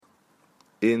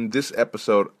In this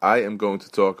episode, I am going to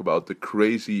talk about the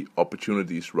crazy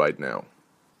opportunities right now.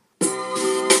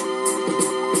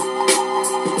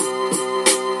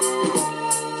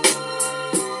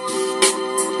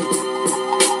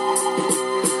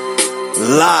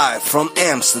 Live from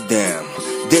Amsterdam,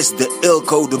 this is the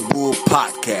Eelco the Boer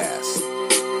podcast.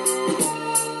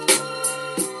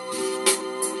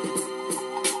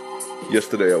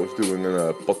 Yesterday I was doing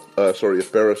a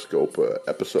Periscope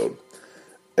episode.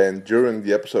 And during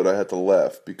the episode I had to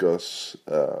laugh because,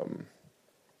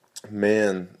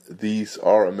 man, these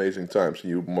are amazing times.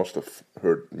 You must have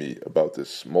heard me about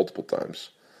this multiple times.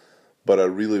 But I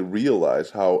really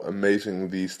realize how amazing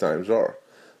these times are.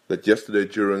 That yesterday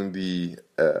during the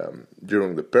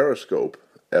Periscope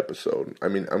episode,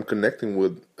 I'm connecting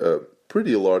with a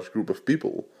pretty large group of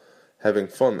people, having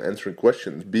fun, answering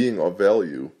questions, being of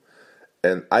value,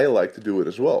 and I like to do it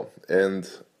as well. And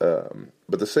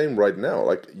but the same right now,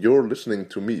 like you're listening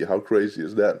to me. How crazy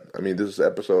is that? This is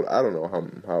episode, I don't know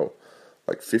how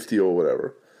like 50 or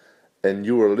whatever, and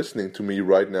you are listening to me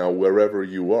right now wherever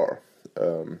you are.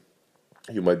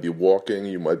 You might be walking,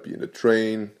 you might be in the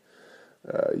train.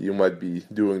 You might be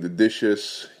doing the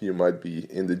dishes, you might be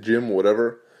in the gym,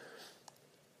 whatever.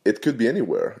 It could be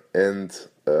anywhere. And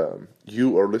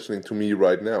you are listening to me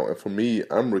right now. And for me,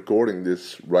 I'm recording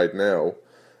this right now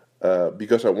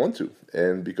because I want to.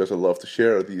 And because I love to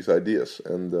share these ideas.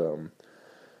 And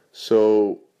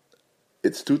so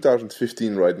it's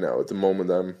 2015 right now. At the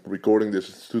moment I'm recording this,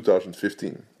 it's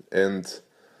 2015. And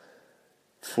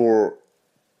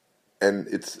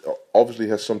it's obviously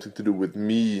has something to do with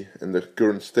me and the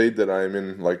current state that I'm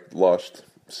in, like last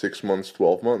 6 months,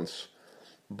 12 months.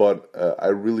 But I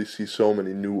really see so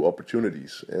many new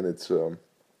opportunities, and it's a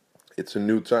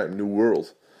new time, new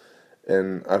world.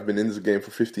 And I've been in this game for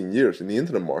 15 years, in the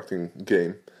internet marketing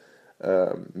game,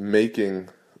 making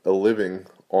a living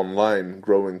online,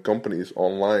 growing companies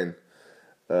online.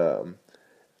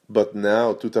 But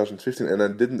now, 2015, and I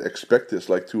didn't expect this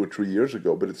like 2 or 3 years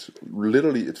ago, but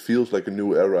it feels like a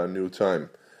new era, a new time,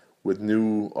 with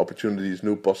new opportunities,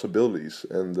 new possibilities,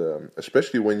 and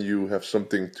especially when you have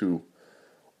something to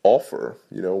offer,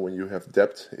 when you have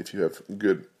depth, if you have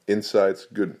good insights,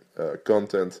 good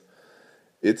content,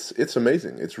 it's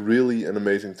amazing. It's really an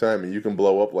amazing time, and you can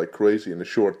blow up like crazy in a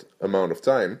short amount of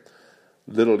time,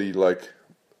 literally like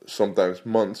sometimes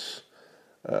months.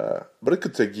 But it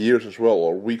could take years as well,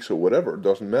 or weeks, or whatever. It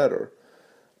doesn't matter.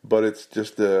 But it's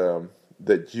just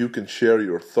that you can share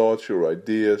your thoughts, your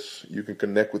ideas. You can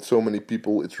connect with so many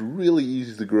people. It's really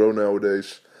easy to grow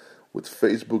nowadays with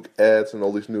Facebook ads and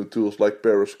all these new tools like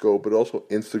Periscope, but also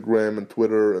Instagram and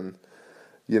Twitter, and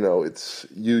it's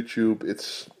YouTube,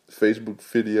 it's Facebook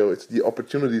video. The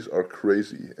opportunities are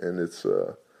crazy, and it's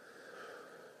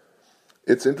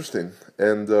interesting,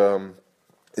 and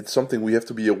it's something we have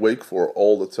to be awake for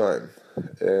all the time,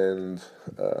 and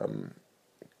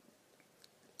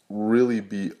really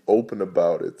be open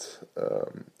about it,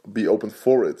 be open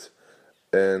for it,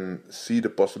 and see the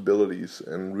possibilities,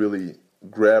 and really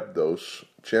grab those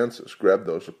chances, grab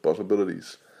those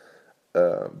possibilities,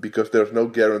 because there's no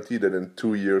guarantee that in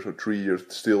 2 years or 3 years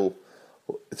it still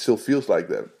feels like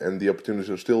that, and the opportunities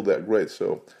are still that great.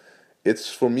 So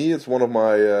for me, it's one of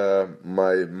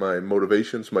my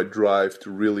motivations, my drive to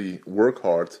really work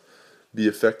hard, be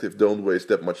effective, don't waste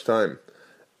that much time,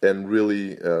 and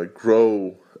really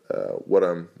grow what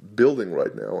I'm building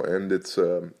right now. And it's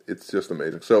just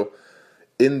amazing. So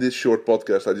in this short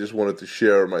podcast, I just wanted to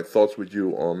share my thoughts with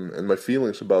you and my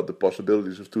feelings about the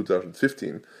possibilities of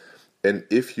 2015. And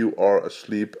if you are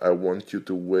asleep, I want you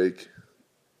to wake.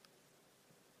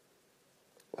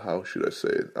 How should I say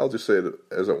it? I'll just say it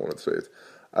as I want to say it.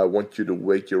 I want you to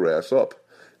wake your ass up,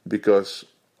 because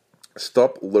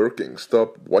stop lurking,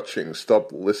 stop watching,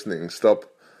 stop listening, stop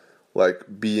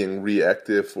like being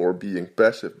reactive or being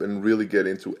passive, and really get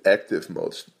into active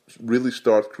mode. Really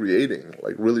start creating,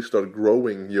 like really start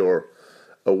growing your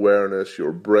awareness,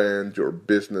 your brand, your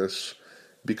business,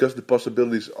 because the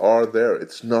possibilities are there.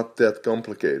 It's not that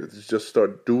complicated. It's just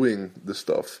start doing the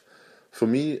stuff. For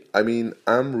me,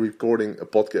 I'm recording a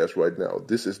podcast right now.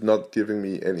 This is not giving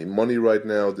me any money right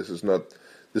now. This is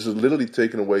literally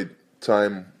taking away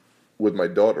time with my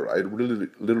daughter. I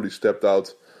literally stepped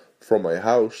out from my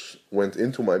house, went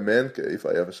into my man cave.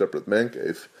 I have a separate man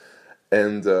cave,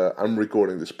 and I'm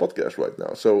recording this podcast right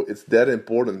now. So it's that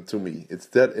important to me. It's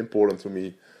that important to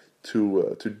me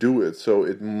to do it. So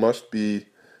it must be.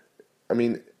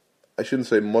 I shouldn't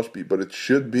say must be, but it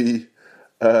should be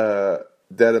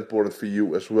that important for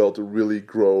you as well to really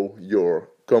grow your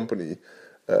company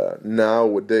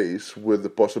nowadays with the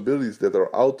possibilities that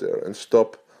are out there, and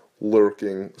stop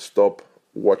lurking, stop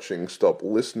watching, stop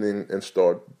listening, and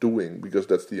start doing, because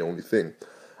that's the only thing.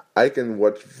 I can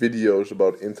watch videos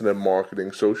about internet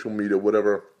marketing, social media,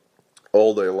 whatever,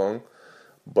 all day long,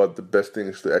 but the best thing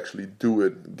is to actually do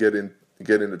it, get in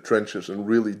the trenches and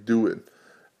really do it,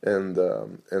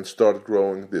 and start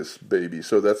growing this baby.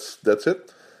 So that's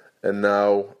it. And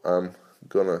now I'm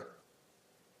gonna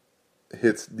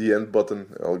hit the end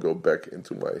button. I'll go back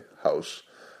into my house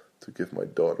to give my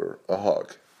daughter a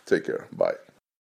hug. Take care. Bye.